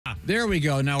There we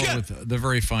go. Now we're with the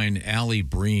very fine Alli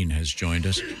Breen has joined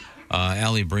us.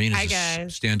 Alli Breen is a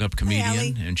stand-up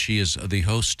comedian, and she is the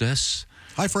hostess.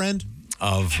 Hi, friend.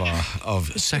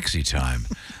 Of Sexy Time,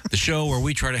 the show where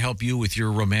we try to help you with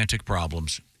your romantic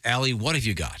problems. Alli, what have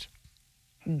you got?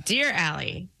 Dear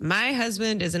Alli, my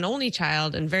husband is an only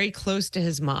child and very close to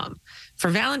his mom. For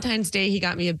Valentine's Day, he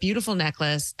got me a beautiful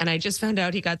necklace, and I just found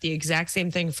out he got the exact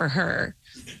same thing for her.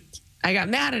 I got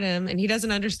mad at him, and he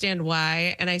doesn't understand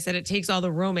why, and I said it takes all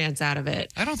the romance out of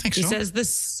it. I don't think so. He says the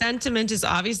sentiment is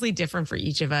obviously different for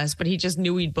each of us, but he just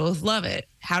knew we'd both love it.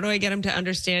 How do I get him to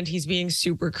understand he's being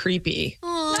super creepy?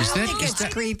 Oh, I don't think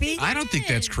it's creepy. I don't think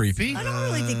that's creepy. I don't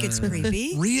really think it's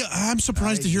creepy. I'm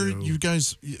surprised to hear you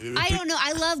guys. I don't know.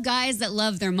 I love guys that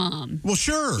love their mom. Well,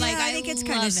 sure. Yeah, I think it's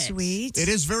kind of sweet. It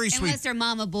is very sweet. Unless they're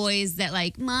mama boys that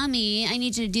like, Mommy, I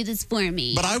need you to do this for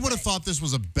me. But I would have thought this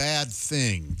was a bad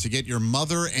thing to get your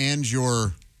mother and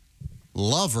your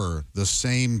lover the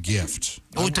same gift.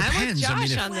 Oh, it depends. I'm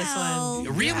with Josh on this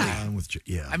one. Really?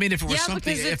 Yeah. I mean, if it was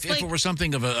something, if it were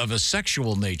something of a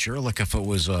sexual nature, like if it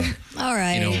was, all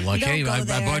right, you know, like, don't hey, go I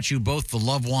there. bought you both the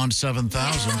Love Wand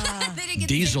 7000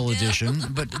 diesel edition,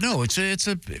 but no, it's a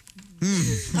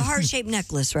a heart-shaped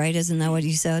necklace, right? Isn't that what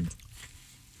you said?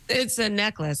 It's a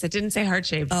necklace. It didn't say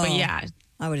heart-shaped, but yeah.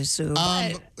 I would assume.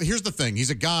 Here's the thing. He's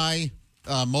a guy.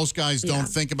 Most guys don't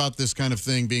think about this kind of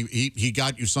thing. Being he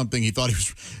got you something. He thought he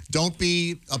was. Don't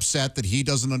be upset that he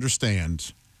doesn't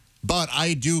understand. But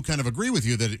I do kind of agree with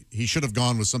you that he should have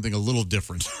gone with something a little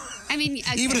different. I mean,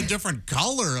 even a different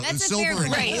color, that's silver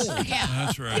and fair gold. Yeah,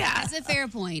 that's right. Yeah, that's a fair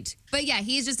point. But yeah,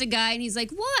 he's just a guy, and he's like,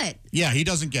 "What?" Yeah, he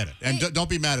doesn't get it, and don't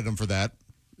be mad at him for that.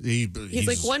 He's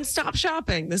like one-stop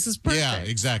shopping. This is perfect. Yeah,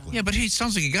 exactly. Yeah, but he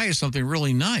sounds like a guy who has something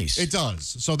really nice. It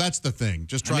does. So that's the thing.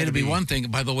 Just try to be one thing.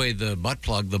 By the way, the butt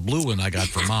plug, the blue one I got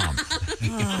for Mom.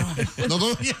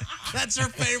 That's her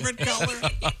favorite color.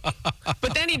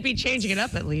 But then he'd be changing it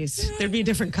up at least. There'd be a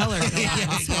different color.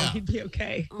 So he'd be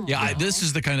okay. Yeah, this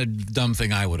is the kind of dumb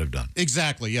thing I would have done.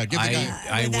 Exactly. Yeah, give the guy.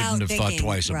 I wouldn't have thought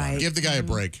twice about it. Give the guy a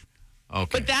break. Okay.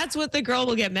 But that's what the girl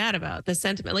will get mad about, the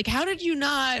sentiment. Like, how did you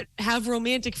not have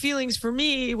romantic feelings for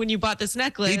me when you bought this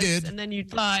necklace? He did. And then you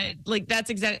thought, like, that's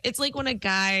exactly. It's like when a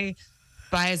guy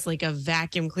buys, like, a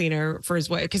vacuum cleaner for his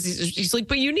wife. Because he's like,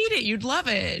 but you need it. You'd love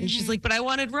it. And she's like, but I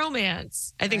wanted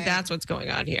romance. I think that's what's going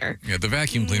on here. Yeah, the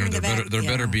vacuum cleaner, there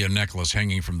better be a necklace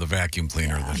hanging from the vacuum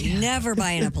cleaner. Never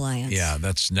buy an appliance. Yeah,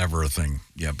 that's never a thing.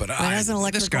 Yeah, but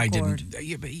this guy didn't.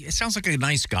 Yeah, but it sounds like a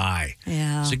nice guy.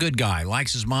 Yeah. He's a good guy.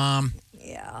 Likes his mom.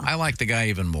 Yeah. I like the guy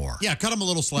even more. Yeah, cut him a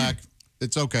little slack.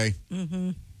 It's okay.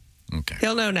 Okay.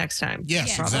 He'll know next time.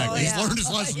 Yes, exactly. He's learned his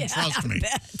lesson. Trust me.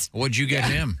 What'd you get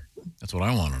him? That's what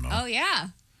I want to know. Oh yeah.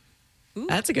 Ooh.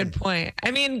 That's a good point.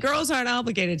 I mean, girls aren't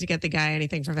obligated to get the guy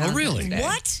anything for Valentine's Day.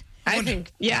 What? I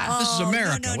think, yeah. This is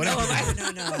America.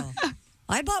 No.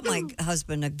 I bought my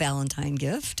husband a Valentine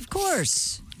gift, of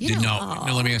course. Now,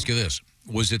 let me ask you this.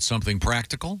 Was it something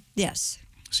practical? Yes.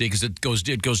 See, because it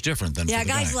goes different than Yeah, for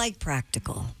the guys guy. like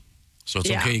practical. So it's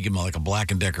okay to give him like a Black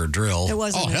 & Decker drill. It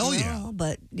wasn't hell drill, yeah.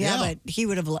 But but he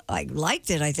would have liked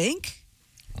it, I think.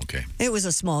 Okay. It was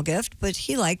a small gift, but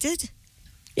he liked it.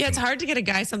 Yeah, it's hard to get a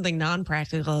guy something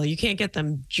non-practical. You can't get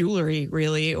them jewelry,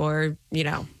 really, or,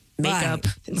 makeup. Right.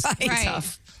 It's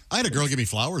tough. I had a girl give me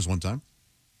flowers one time.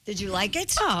 Did you like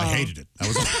it? Oh. I hated it.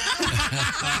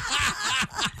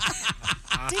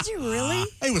 Did you really?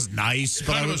 It was nice, but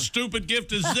What kind of a stupid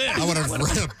gift is this? I would have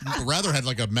rather had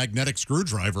like a magnetic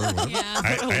screwdriver.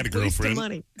 I had a girlfriend,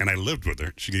 money. and I lived with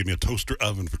her. She gave me a toaster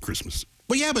oven for Christmas.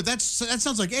 Well, yeah, but that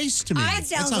sounds like ace to me. That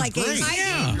sounds like great. ace. I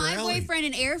gave my boyfriend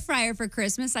an air fryer for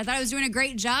Christmas. I thought I was doing a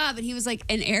great job, and he was like,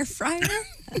 "An air fryer?"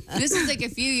 This was like a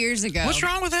few years ago. What's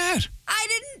wrong with that?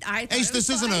 I thought Ace, it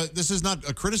was fine. this is not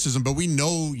a criticism, but we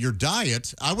know your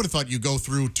diet. I would have thought you go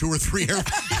through 2 or 3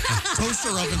 toaster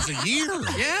ovens a year.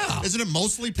 Yeah. Isn't it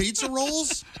mostly pizza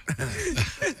rolls?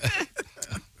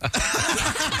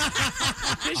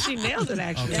 She nailed it,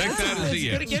 actually. I'll take that as a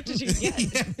yes. As good a gift as you can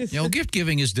get. Gift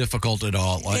giving is difficult at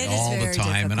all, It is all the very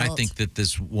time, and I difficult. think that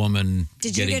this woman.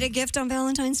 Did you get a gift on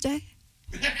Valentine's Day?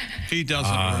 He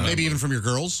doesn't remember. Maybe even from your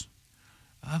girls?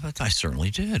 But I certainly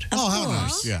did. Oh, how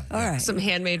nice. Yeah. All right. Some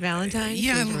handmade Valentines.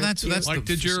 Yeah, that's Like,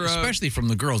 did your, especially from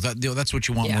the girls. That's what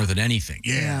you want more than anything.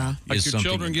 Yeah. Like is your something,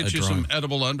 children get a you drawing. some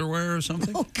edible underwear or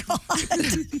something? Oh,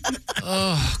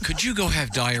 God. Could you go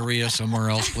have diarrhea somewhere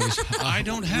else, please? I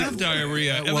don't have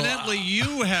diarrhea. Evidently,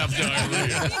 you have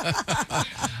diarrhea.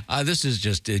 This is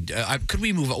just. Could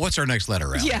we move on? What's our next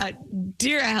letter, Alli? Yeah.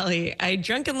 Dear Allie, I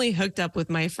drunkenly hooked up with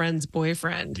my friend's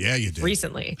boyfriend. Yeah, you did.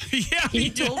 Recently. Yeah, He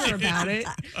told her about it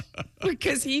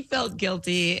because he felt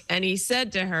guilty, and he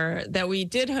said to her that we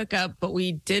did hook up, but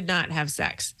we did not have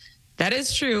sex. That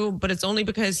is true, but it's only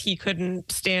because he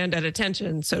couldn't stand at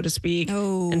attention, so to speak.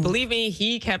 Oh. And believe me,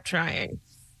 he kept trying.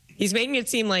 He's making it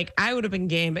seem like I would have been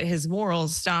game, but his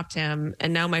morals stopped him.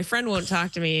 And now my friend won't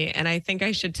talk to me, and I think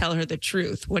I should tell her the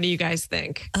truth. What do you guys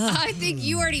think? I think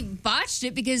you already botched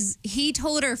it because he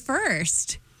told her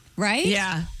first, right?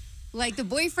 Yeah. Like the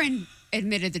boyfriend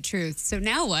admitted the truth. So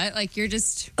now what? Like you're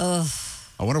just. I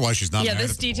wonder why she's not Yeah, mad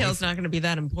this at the detail's boyfriend. not going to be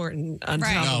that important on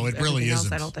Right. top No, of it really everything else,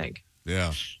 isn't. I don't think.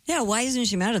 Yeah. Yeah, why isn't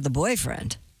she mad at the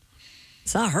boyfriend?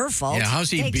 It's not her fault. Yeah, how's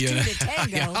he Takes being? two to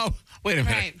tango. Yeah, wait a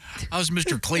minute. Right. How's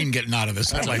Mr. Clean getting out of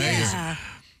this? That's Like, amazing. Yeah.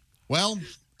 Well,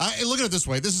 I look at it this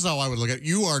way. This is how I would look at it.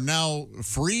 You are now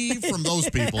free from those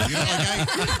people. You know,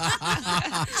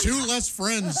 like two less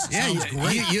friends yeah, sounds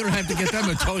great. you don't have to get them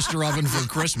a toaster oven for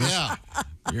Christmas. Yeah.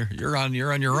 You're on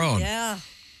your own. Yeah.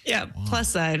 Yeah, plus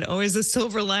side, always a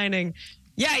silver lining.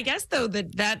 Yeah, I guess, though,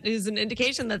 that is an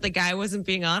indication that the guy wasn't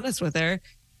being honest with her.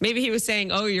 Maybe he was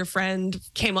saying, oh, your friend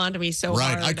came on to me so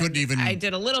Right, hard. I couldn't and even- I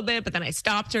did a little bit, but then I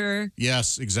stopped her.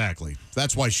 Yes, exactly.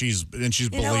 That's why she's You know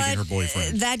believing what? her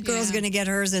boyfriend. That girl's going to get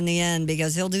hers in the end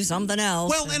because he'll do something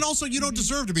else. Well, and also, you don't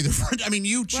deserve to be the friend. I mean,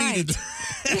 you cheated.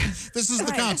 This is the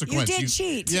Right. consequence. You did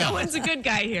cheat. Yeah. No one's a good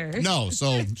guy here. No,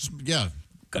 so, yeah.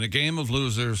 In a game of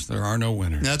losers, there are no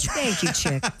winners. That's right. Thank you,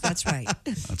 chick. That's right.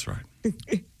 That's right.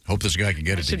 Hope this guy can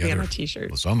get it should be together on a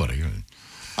t-shirt. with somebody.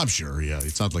 I'm sure, yeah.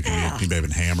 It sounds like he may have been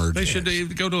hammered. They should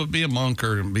go to be a monk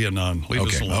or be a nun. Leave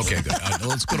us Okay, alone. okay, good.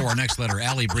 Let's go to our next letter.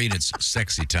 Alli Breen, it's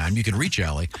sexy time. You can reach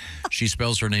Alli. She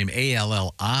spells her name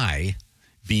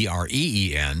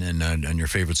ALLIBREEN, and on your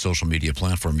favorite social media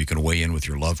platform, you can weigh in with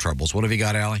your love troubles. What have you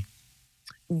got, Alli?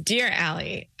 Dear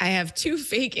Allie, I have 2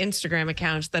 fake Instagram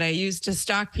accounts that I use to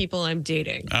stalk people I'm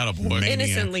dating. Attaboy.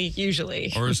 Innocently,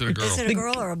 usually. Or is it a girl? Is it a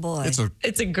girl or a boy? It's a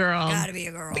It's a girl. Gotta be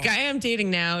a girl. The guy I'm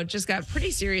dating now just got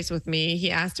pretty serious with me.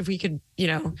 He asked if we could,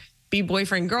 be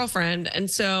boyfriend, girlfriend. And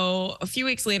so a few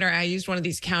weeks later, I used one of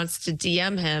these accounts to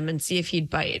DM him and see if he'd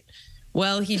bite.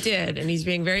 Well, he did. And he's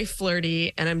being very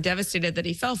flirty. And I'm devastated that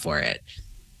he fell for it.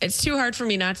 It's too hard for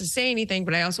me not to say anything,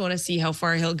 but I also want to see how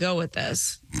far he'll go with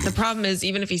this. The problem is,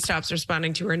 even if he stops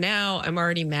responding to her now, I'm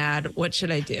already mad. What should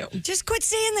I do? Just quit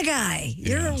seeing the guy.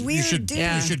 You're a weird you should, dude.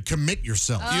 Yeah. You should commit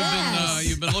yourself.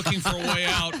 You've been looking for a way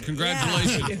out.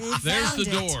 Congratulations. Yeah. There's the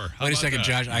Found it. door. How Wait a about second, that?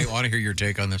 Josh. I want to hear your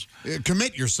take on this.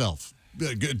 Commit yourself.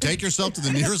 Take yourself to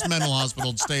the nearest mental hospital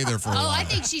and stay there for a while. Oh, I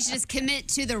think she should just commit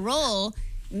to the role.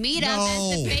 Meet up as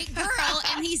the fake girl,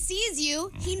 and he sees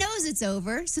you. He knows it's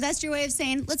over. So that's your way of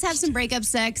saying, let's have some breakup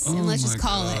sex and let's just my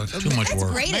call God. it. Too much That's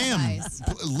work. great Ma'am, advice.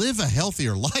 live a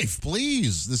healthier life,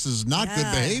 please. This is not good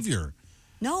Yeah. behavior.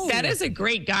 No. That is a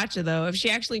great gotcha, though. If she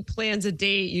actually plans a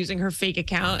date using her fake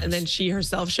account and then she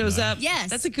herself shows up, Yes.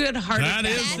 that's a good heart That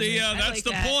attack is the moment. I that's like the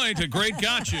that. point. A great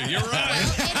gotcha. You're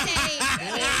right.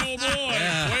 Oh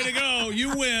boy. Way to go.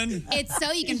 You win. It's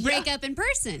so you can break up in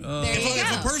person. There you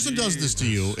If a go. person does this to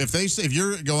you, if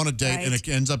you're going on a date and it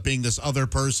ends up being this other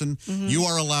person, you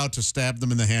are allowed to stab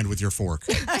them in the hand with your fork.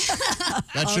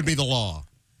 That should be the law.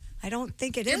 I don't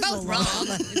think it They're is both a wrong.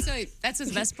 law. So that's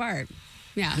the best part.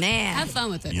 Yeah. Man. Have fun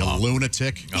with it. You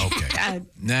lunatic. Okay. God.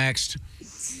 Next.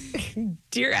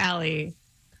 Dear Allie,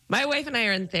 my wife and I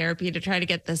are in therapy to try to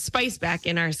get the spice back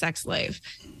in our sex life.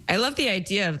 I love the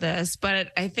idea of this,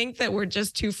 but I think that we're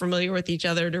just too familiar with each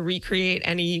other to recreate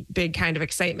any big kind of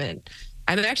excitement.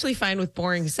 I'm actually fine with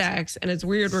boring sex, and it's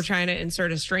weird we're trying to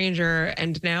insert a stranger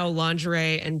and now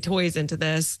lingerie and toys into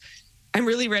this. I'm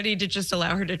really ready to just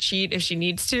allow her to cheat if she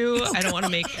needs to. I don't want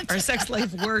to make our sex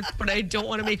life work, but I don't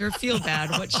want to make her feel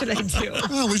bad. What should I do?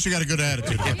 Well, at least you got a good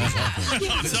attitude about this whole thing.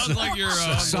 It sounds like you're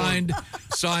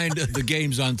Signed. The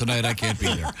game's on tonight. I can't be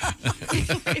there.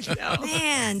 I know.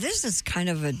 Man, this is kind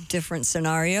of a different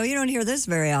scenario. You don't hear this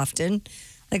very often.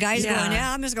 The guy's Yeah. going,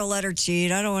 yeah, I'm just going to let her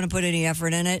cheat. I don't want to put any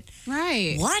effort in it.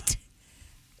 Right. What?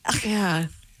 Yeah.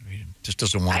 Just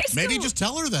doesn't want. Maybe just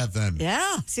tell her that then.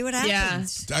 Yeah, see what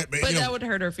happens. But that would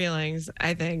hurt her feelings,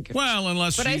 I think. well,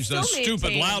 unless But I she's a still stupid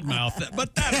maintain- loudmouth.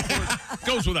 But that, of course,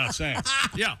 goes without saying.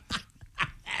 Yeah.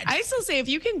 I still say if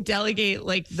you can delegate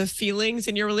like the feelings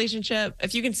in your relationship,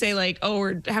 if you can say like, oh,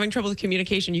 we're having trouble with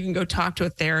communication, you can go talk to a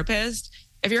therapist.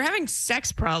 If you're having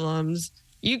sex problems,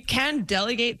 you can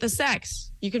delegate the sex.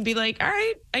 You can be like, all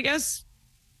right, I guess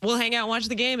we'll hang out and watch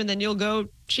the game and then you'll go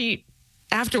cheat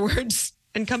afterwards.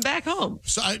 and come back home.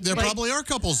 So there probably are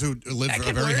couples who live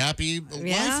a very happy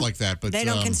life like that, but they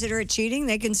don't consider it cheating.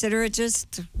 They consider it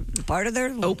just part of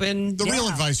their open. The real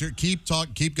advice here: keep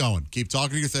going, keep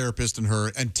talking to your therapist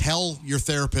and tell your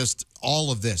therapist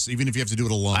all of this, even if you have to do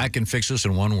it alone. I can fix this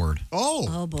in one word.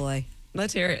 Oh boy,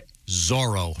 let's hear it.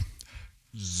 Zorro.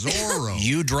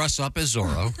 You dress up as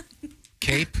Zorro.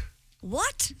 Cape.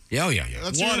 What? Yeah.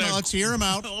 Let's hear him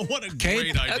out. What a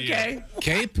Cape. great idea. Okay.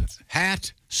 Cape,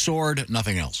 hat, sword,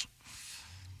 nothing else.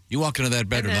 You walk into that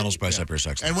bedroom, that'll spice up your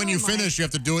sex life. And when you finish, you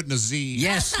have to do it in a Z.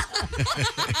 Yes.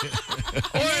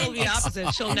 Or it'll be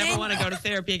opposite. She'll never want to go to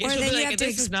therapy again. She'll be like,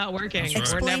 this is not working.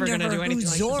 We're never going to do anything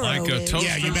like this. Like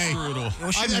a you may.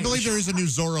 strudel. I believe there is a new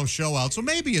Zorro show out, so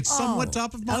maybe it's somewhat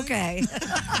top of mind. Okay.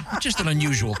 Just an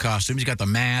unusual costume. He's got the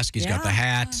mask. He's got the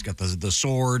hat. He's got the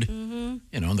sword. Mm-hmm.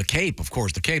 And the cape, of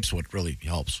course. The cape's what really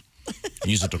helps.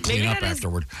 Use it to clean up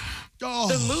afterward.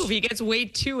 The move. He gets way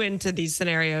too into these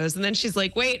scenarios. And then she's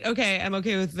like, wait, okay, I'm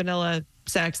okay with vanilla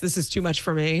sex. This is too much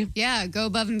for me. Yeah, go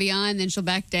above and beyond, then she'll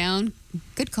back down.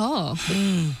 Good call.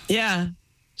 Yeah.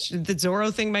 The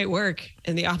Zorro thing might work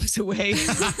in the opposite way.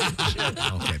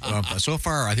 Okay. So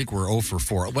far, I think we're 0 for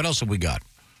 4. What else have we got?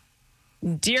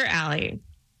 Dear Allie,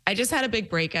 I just had a big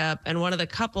breakup, and one of the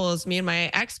couples me and my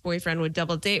ex-boyfriend would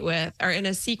double date with are in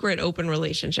a secret open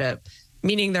relationship,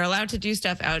 meaning they're allowed to do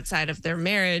stuff outside of their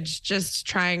marriage, just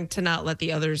trying to not let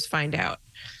the others find out.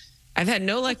 I've had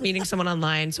no luck meeting someone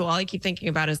online, so all I keep thinking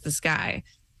about is this guy.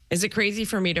 Is it crazy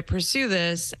for me to pursue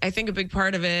this? I think a big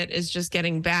part of it is just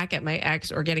getting back at my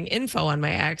ex or getting info on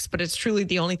my ex, but it's truly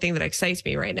the only thing that excites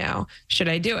me right now. Should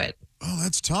I do it? Oh,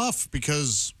 that's tough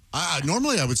because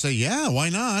normally I would say, yeah, why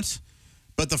not?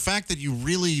 But the fact that you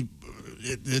really,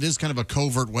 it is kind of a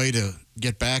covert way to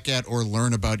get back at or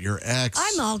learn about your ex.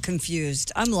 I'm all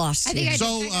confused. I'm lost. I think here. I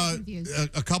got confused.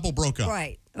 A couple broke up.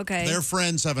 Right. Okay. Their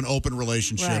friends have an open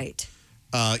relationship. Right.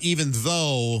 Even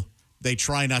though they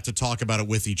try not to talk about it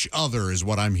with each other, is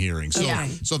what I'm hearing. So,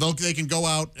 so they can go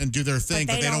out and do their thing,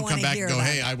 but they don't come back and go,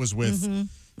 hey, I was with. Mm-hmm.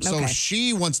 So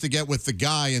she wants to get with the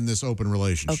guy in this open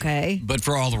relationship. Okay. But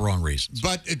for all the wrong reasons.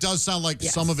 But it does sound like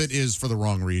some of it is for the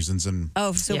wrong reasons. And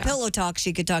pillow talk,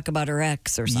 she could talk about her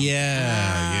ex or something.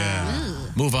 Yeah.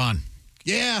 Move on.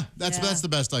 Yeah, that's the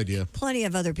best idea. Plenty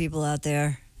of other people out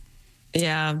there.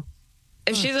 Yeah.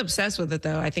 If she's obsessed with it,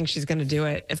 though, I think she's going to do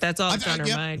it. If that's all that's on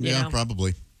her mind. Yeah, you know?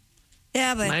 probably.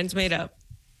 Yeah, but mine's made up.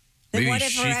 Then Maybe what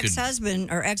if her she could-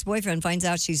 ex-husband or ex-boyfriend finds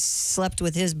out she's slept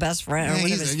with his best friend or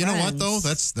one of his You know what, friends? though?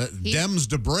 That's Dems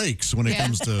to breaks when it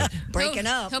comes to... Breaking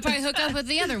up. He'll probably hook up with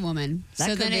the other woman. That So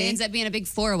could then it be. ends up being a big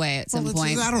four-way at some Well,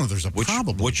 point. I don't know if there's a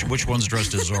problem. Which one's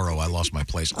dressed as Zorro? I lost my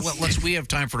place. Well, we have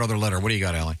time for another letter. What do you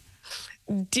got, Allie?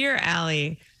 Dear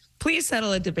Allie, please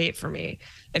settle a debate for me.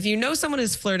 If you know someone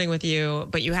is flirting with you,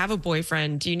 but you have a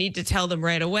boyfriend, do you need to tell them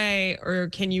right away, or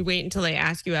can you wait until they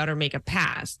ask you out or make a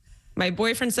pass? My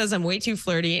boyfriend says I'm way too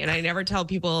flirty, and I never tell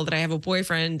people that I have a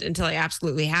boyfriend until I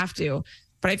absolutely have to.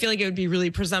 But I feel like it would be really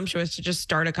presumptuous to just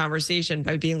start a conversation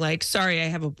by being like, sorry, I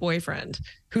have a boyfriend.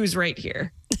 Who's right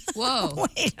here? Whoa.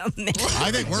 Wait a minute.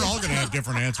 I think we're all going to have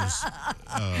different answers.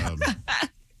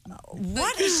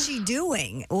 What is she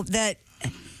doing? That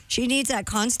she needs that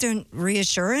constant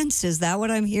reassurance? Is that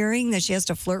what I'm hearing? That she has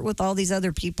to flirt with all these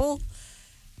other people?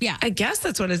 Yeah. I guess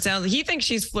that's what it sounds like. He thinks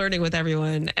she's flirting with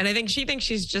everyone. And I think she thinks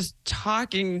she's just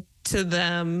talking to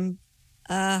them.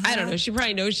 I don't know. She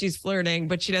probably knows she's flirting,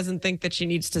 but she doesn't think that she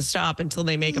needs to stop until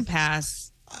they make a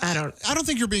pass. I don't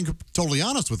think you're being totally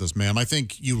honest with this, ma'am. I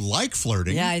think you like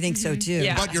flirting. Yeah, I think so too.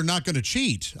 Yeah. But you're not going to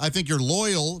cheat. I think you're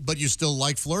loyal, but you still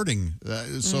like flirting.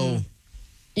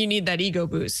 You need that ego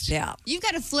boost. Yeah. You've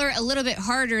got to flirt a little bit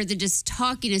harder than just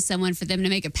talking to someone for them to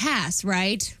make a pass,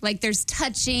 right? Like there's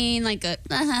touching, like a,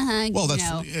 Well, that's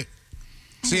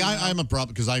see, I'm a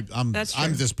problem because I'm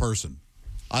this person.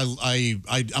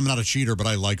 I'm not a cheater, but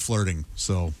I like flirting.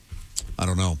 So I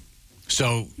don't know.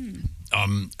 So,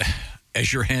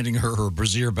 as you're handing her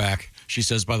brassiere back, she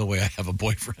says, by the way, I have a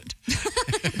boyfriend.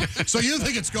 So you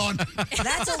think it's gone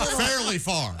That's a little fairly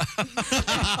far.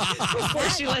 Before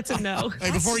she lets him know.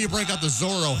 Hey, before you break out the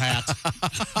Zorro hat.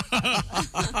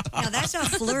 Now that's not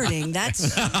flirting.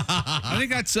 That's I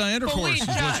think that's intercourse is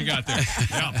what you got there.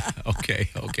 Yeah. Okay.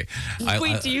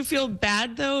 Wait, do you feel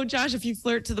bad though, Josh, if you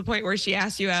flirt to the point where she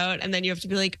asks you out and then you have to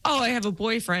be like, oh, I have a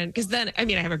boyfriend? Because then, I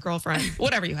have a girlfriend,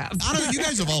 whatever you have. I don't know. You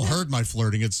guys have all heard my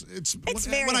flirting. It's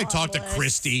very when I talk to harmless.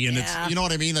 Christy and it's, you know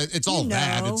what I mean? It's all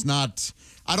that. It's not,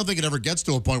 I don't think it ever gets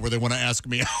to a point where they want to ask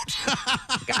me out.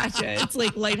 Gotcha. It's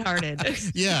like lighthearted.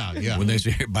 Yeah. When they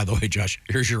say, by the way, Josh,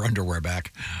 here's your underwear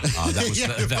back.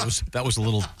 That was a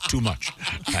little too much.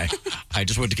 I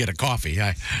just went to get a coffee.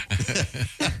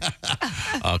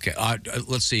 Okay.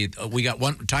 Let's see. We got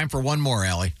time for one more,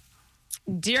 Allie.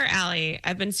 Dear Allie,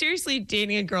 I've been seriously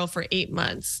dating a girl for 8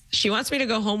 months. She wants me to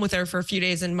go home with her for a few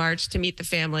days in March to meet the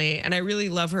family, and I really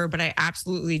love her, but I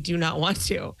absolutely do not want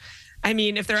to. I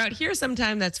mean, if they're out here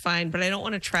sometime, that's fine, but I don't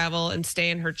want to travel and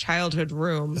stay in her childhood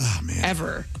room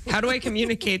ever. How do I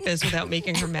communicate this without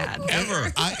making her mad?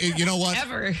 Ever. You know what?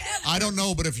 Ever. I don't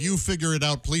know, but if you figure it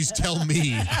out, please tell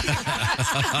me.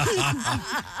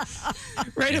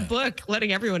 Write a book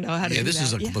letting everyone know how to do that. This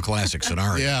is the classic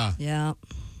scenario. Yeah.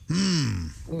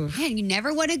 Man, you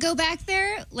never want to go back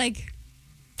there? Like,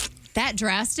 that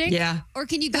drastic? Yeah. Or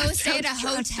can you go stay at a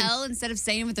hotel instead of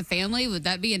staying with the family? Would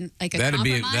that be a That would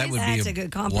compromise? be a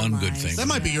good one compromise. good thing. That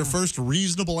might be your first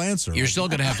reasonable answer. You're still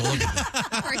going to have to look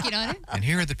at it. Working on it. And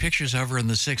here are the pictures of her in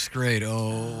the 6th grade.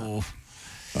 Oh.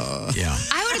 Yeah.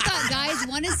 I would have thought guys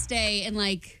want to stay in,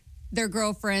 like, their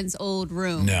girlfriend's old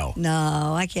room. No.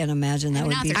 No, I can't imagine that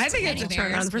would be. I think it's a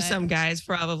turn on for some guys,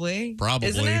 probably.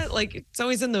 Isn't it? Like, it's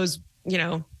always in those,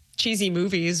 cheesy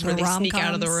movies where they sneak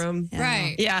out of the room. Yeah.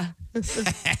 Right. Yeah. And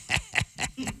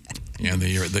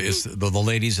the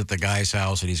ladies at the guy's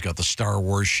house, and he's got the Star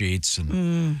Wars sheets.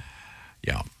 And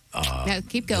yeah. No,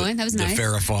 keep going. That was nice. The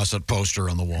Farrah Fawcett poster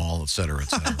on the wall, et cetera, et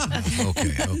cetera.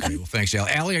 Okay. Well, thanks,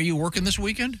 Allie. Allie, are you working this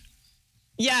weekend?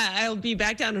 Yeah, I'll be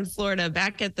back down in Florida,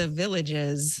 back at the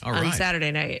Villages All on right.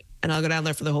 Saturday night, and I'll go down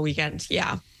there for the whole weekend.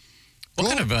 Yeah. What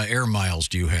kind of air miles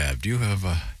do you have? Do you have...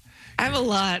 I have a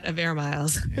lot of air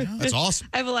miles. That's awesome.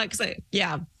 I have a lot because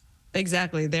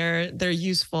exactly. They're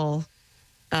useful,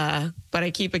 but I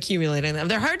keep accumulating them.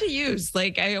 They're hard to use.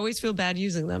 Like, I always feel bad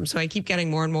using them, so I keep getting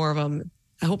more and more of them.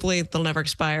 Hopefully, they'll never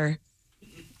expire.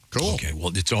 Cool. Okay,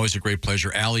 well, it's always a great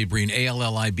pleasure. Alli Breen,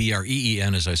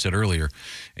 ALLIBREEN, as I said earlier,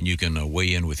 and you can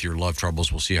weigh in with your love troubles.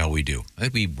 We'll see how we do. I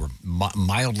think we were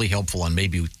mildly helpful on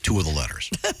maybe 2 of the letters.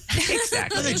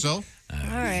 Exactly. I think so.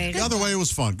 All right. The other way, it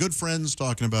was fun. Good friends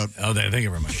talking about. Oh, thank you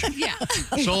very much. Yeah.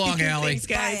 So long, Allie. Thanks,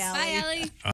 guys. Bye, Allie. Bye, Allie.